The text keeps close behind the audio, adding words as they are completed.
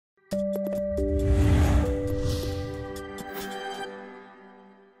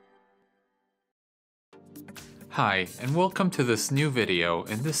Hi, and welcome to this new video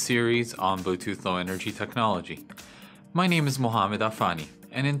in this series on Bluetooth Low Energy technology. My name is Mohammed Afani,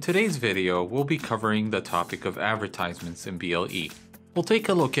 and in today's video we'll be covering the topic of advertisements in BLE. We'll take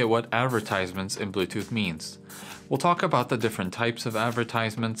a look at what advertisements in Bluetooth means. We'll talk about the different types of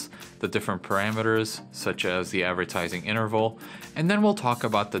advertisements, the different parameters such as the advertising interval, and then we'll talk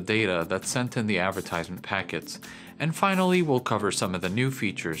about the data that's sent in the advertisement packets. And finally, we'll cover some of the new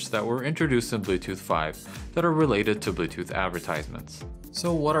features that were introduced in Bluetooth 5 that are related to Bluetooth advertisements.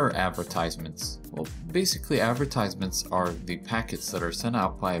 So what are advertisements? Well, basically advertisements are the packets that are sent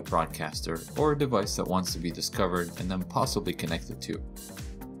out by a broadcaster or a device that wants to be discovered and then possibly connected to.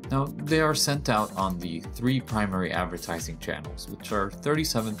 Now, they are sent out on the three primary advertising channels, which are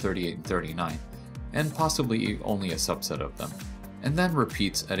 37, 38, and 39, and possibly only a subset of them, and then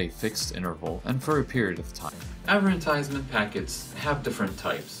repeats at a fixed interval and for a period of time. Advertisement packets have different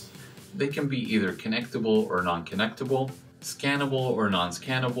types. They can be either connectable or non-connectable, scannable or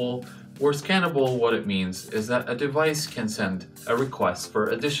non-scannable. Where scannable, what it means is that a device can send a request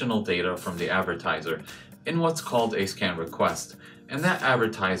for additional data from the advertiser in what's called a scan request, and that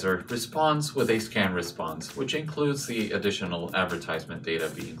advertiser responds with a scan response, which includes the additional advertisement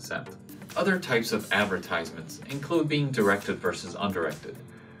data being sent. Other types of advertisements include being directed versus undirected.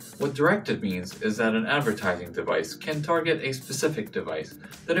 What directed means is that an advertising device can target a specific device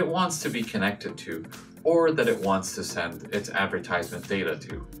that it wants to be connected to or that it wants to send its advertisement data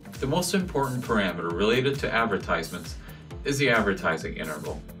to. The most important parameter related to advertisements is the advertising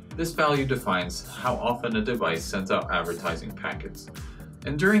interval. This value defines how often a device sends out advertising packets.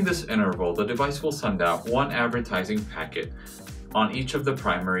 And during this interval, the device will send out one advertising packet on each of the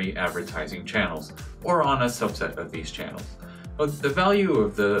primary advertising channels or on a subset of these channels. The value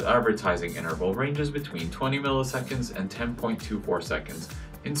of the advertising interval ranges between 20 milliseconds and 10.24 seconds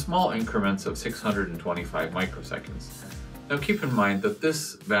in small increments of 625 microseconds. Now keep in mind that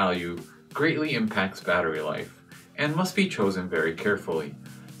this value greatly impacts battery life and must be chosen very carefully.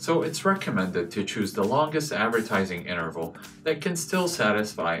 So it's recommended to choose the longest advertising interval that can still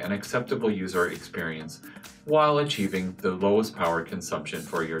satisfy an acceptable user experience while achieving the lowest power consumption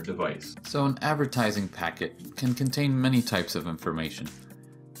for your device. So an advertising packet can contain many types of information,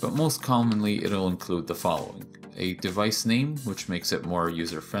 but most commonly it'll include the following: a device name, which makes it more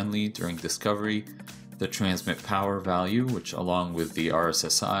user-friendly during discovery, the transmit power value, which along with the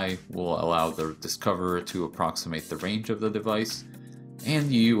RSSI will allow the discoverer to approximate the range of the device, and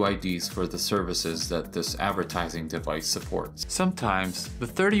the UIDs for the services that this advertising device supports. Sometimes, the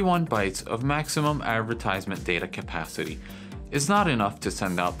 31 bytes of maximum advertisement data capacity is not enough to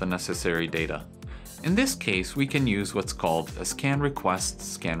send out the necessary data. In this case, we can use what's called a scan request,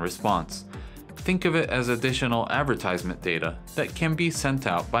 scan response. Think of it as additional advertisement data that can be sent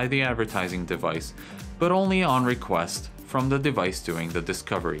out by the advertising device, but only on request from the device doing the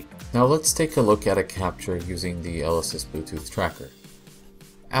discovery. Now let's take a look at a capture using the LSS Bluetooth tracker.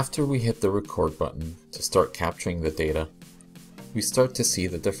 After we hit the record button to start capturing the data, we start to see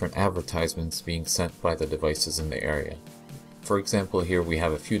the different advertisements being sent by the devices in the area. For example, here we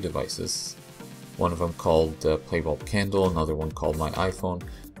have a few devices, one of them called Playbulb Candle, another one called My iPhone,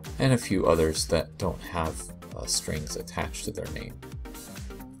 and a few others that don't have strings attached to their name.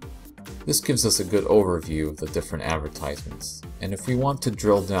 This gives us a good overview of the different advertisements, and if we want to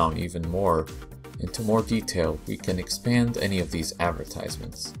drill down even more into more detail, we can expand any of these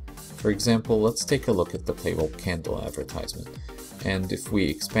advertisements. For example, let's take a look at the Playbulb Candle advertisement, and if we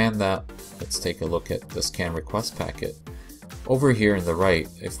expand that, let's take a look at the scan request packet. Over here in the right,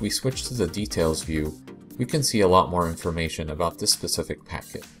 if we switch to the details view, we can see a lot more information about this specific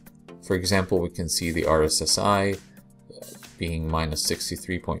packet. For example, we can see the RSSI being minus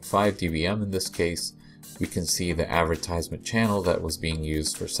 63.5 dBm in this case. We can see the advertisement channel that was being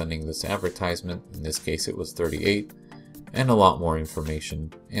used for sending this advertisement. In this case it was 38, and a lot more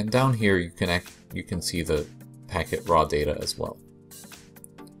information. And down here you can see the packet raw data as well.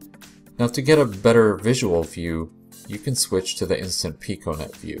 Now to get a better visual view, you can switch to the instant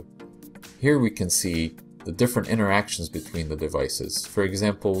PicoNet view. Here we can see the different interactions between the devices. For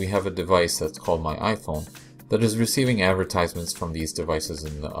example, we have a device that's called My iPhone that is receiving advertisements from these devices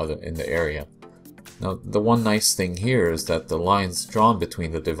in the area. Now, the one nice thing here is that the lines drawn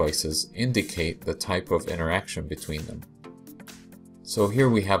between the devices indicate the type of interaction between them. So here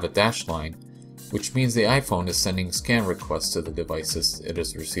we have a dashed line, which means the iPhone is sending scan requests to the devices it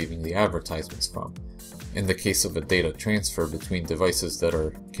is receiving the advertisements from. In the case of a data transfer between devices that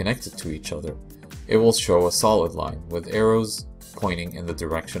are connected to each other, it will show a solid line with arrows pointing in the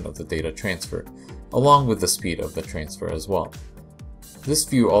direction of the data transfer, along with the speed of the transfer as well. This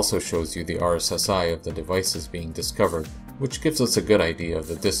view also shows you the RSSI of the devices being discovered, which gives us a good idea of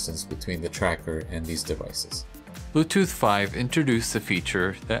the distance between the tracker and these devices. Bluetooth 5 introduced a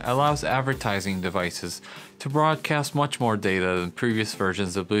feature that allows advertising devices to broadcast much more data than previous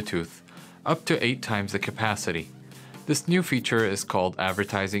versions of Bluetooth, up to 8 times the capacity. This new feature is called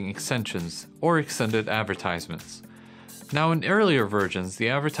advertising extensions, or extended advertisements. Now, in earlier versions, the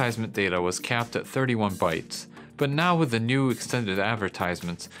advertisement data was capped at 31 bytes, but now with the new extended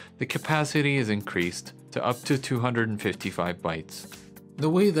advertisements, the capacity is increased to up to 255 bytes. The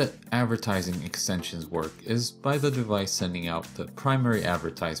way that advertising extensions work is by the device sending out the primary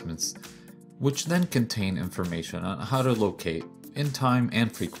advertisements, which then contain information on how to locate, in time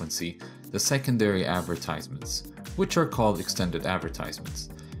and frequency, the secondary advertisements, which are called extended advertisements.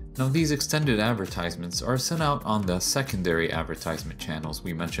 Now, these extended advertisements are sent out on the secondary advertisement channels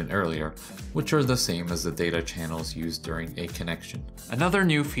we mentioned earlier, which are the same as the data channels used during a connection. Another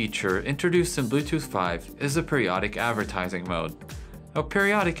new feature introduced in Bluetooth 5 is the periodic advertising mode. Now,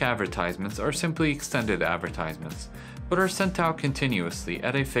 periodic advertisements are simply extended advertisements, but are sent out continuously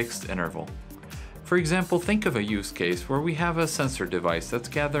at a fixed interval. For example, think of a use case where we have a sensor device that's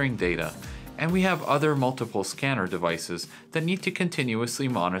gathering data, and we have other multiple scanner devices that need to continuously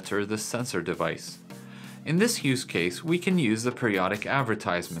monitor this sensor device. In this use case, we can use the periodic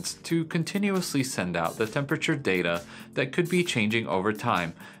advertisements to continuously send out the temperature data that could be changing over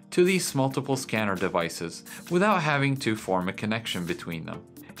time to these multiple scanner devices without having to form a connection between them.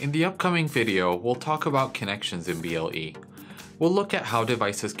 In the upcoming video, we'll talk about connections in BLE. We'll look at how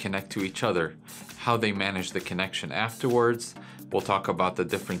devices connect to each other, how they manage the connection afterwards. We'll talk about the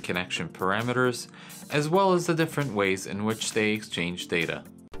different connection parameters, as well as the different ways in which they exchange data.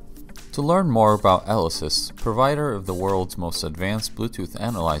 To learn more about Elysis, provider of the world's most advanced Bluetooth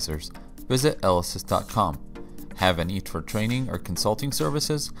analyzers, visit elysis.com. Have a need for training or consulting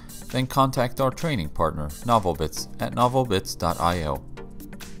services? Then contact our training partner, Novelbits, at novelbits.io.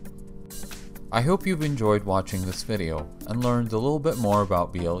 I hope you've enjoyed watching this video and learned a little bit more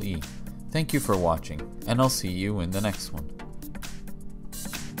about BLE. Thank you for watching, and I'll see you in the next one.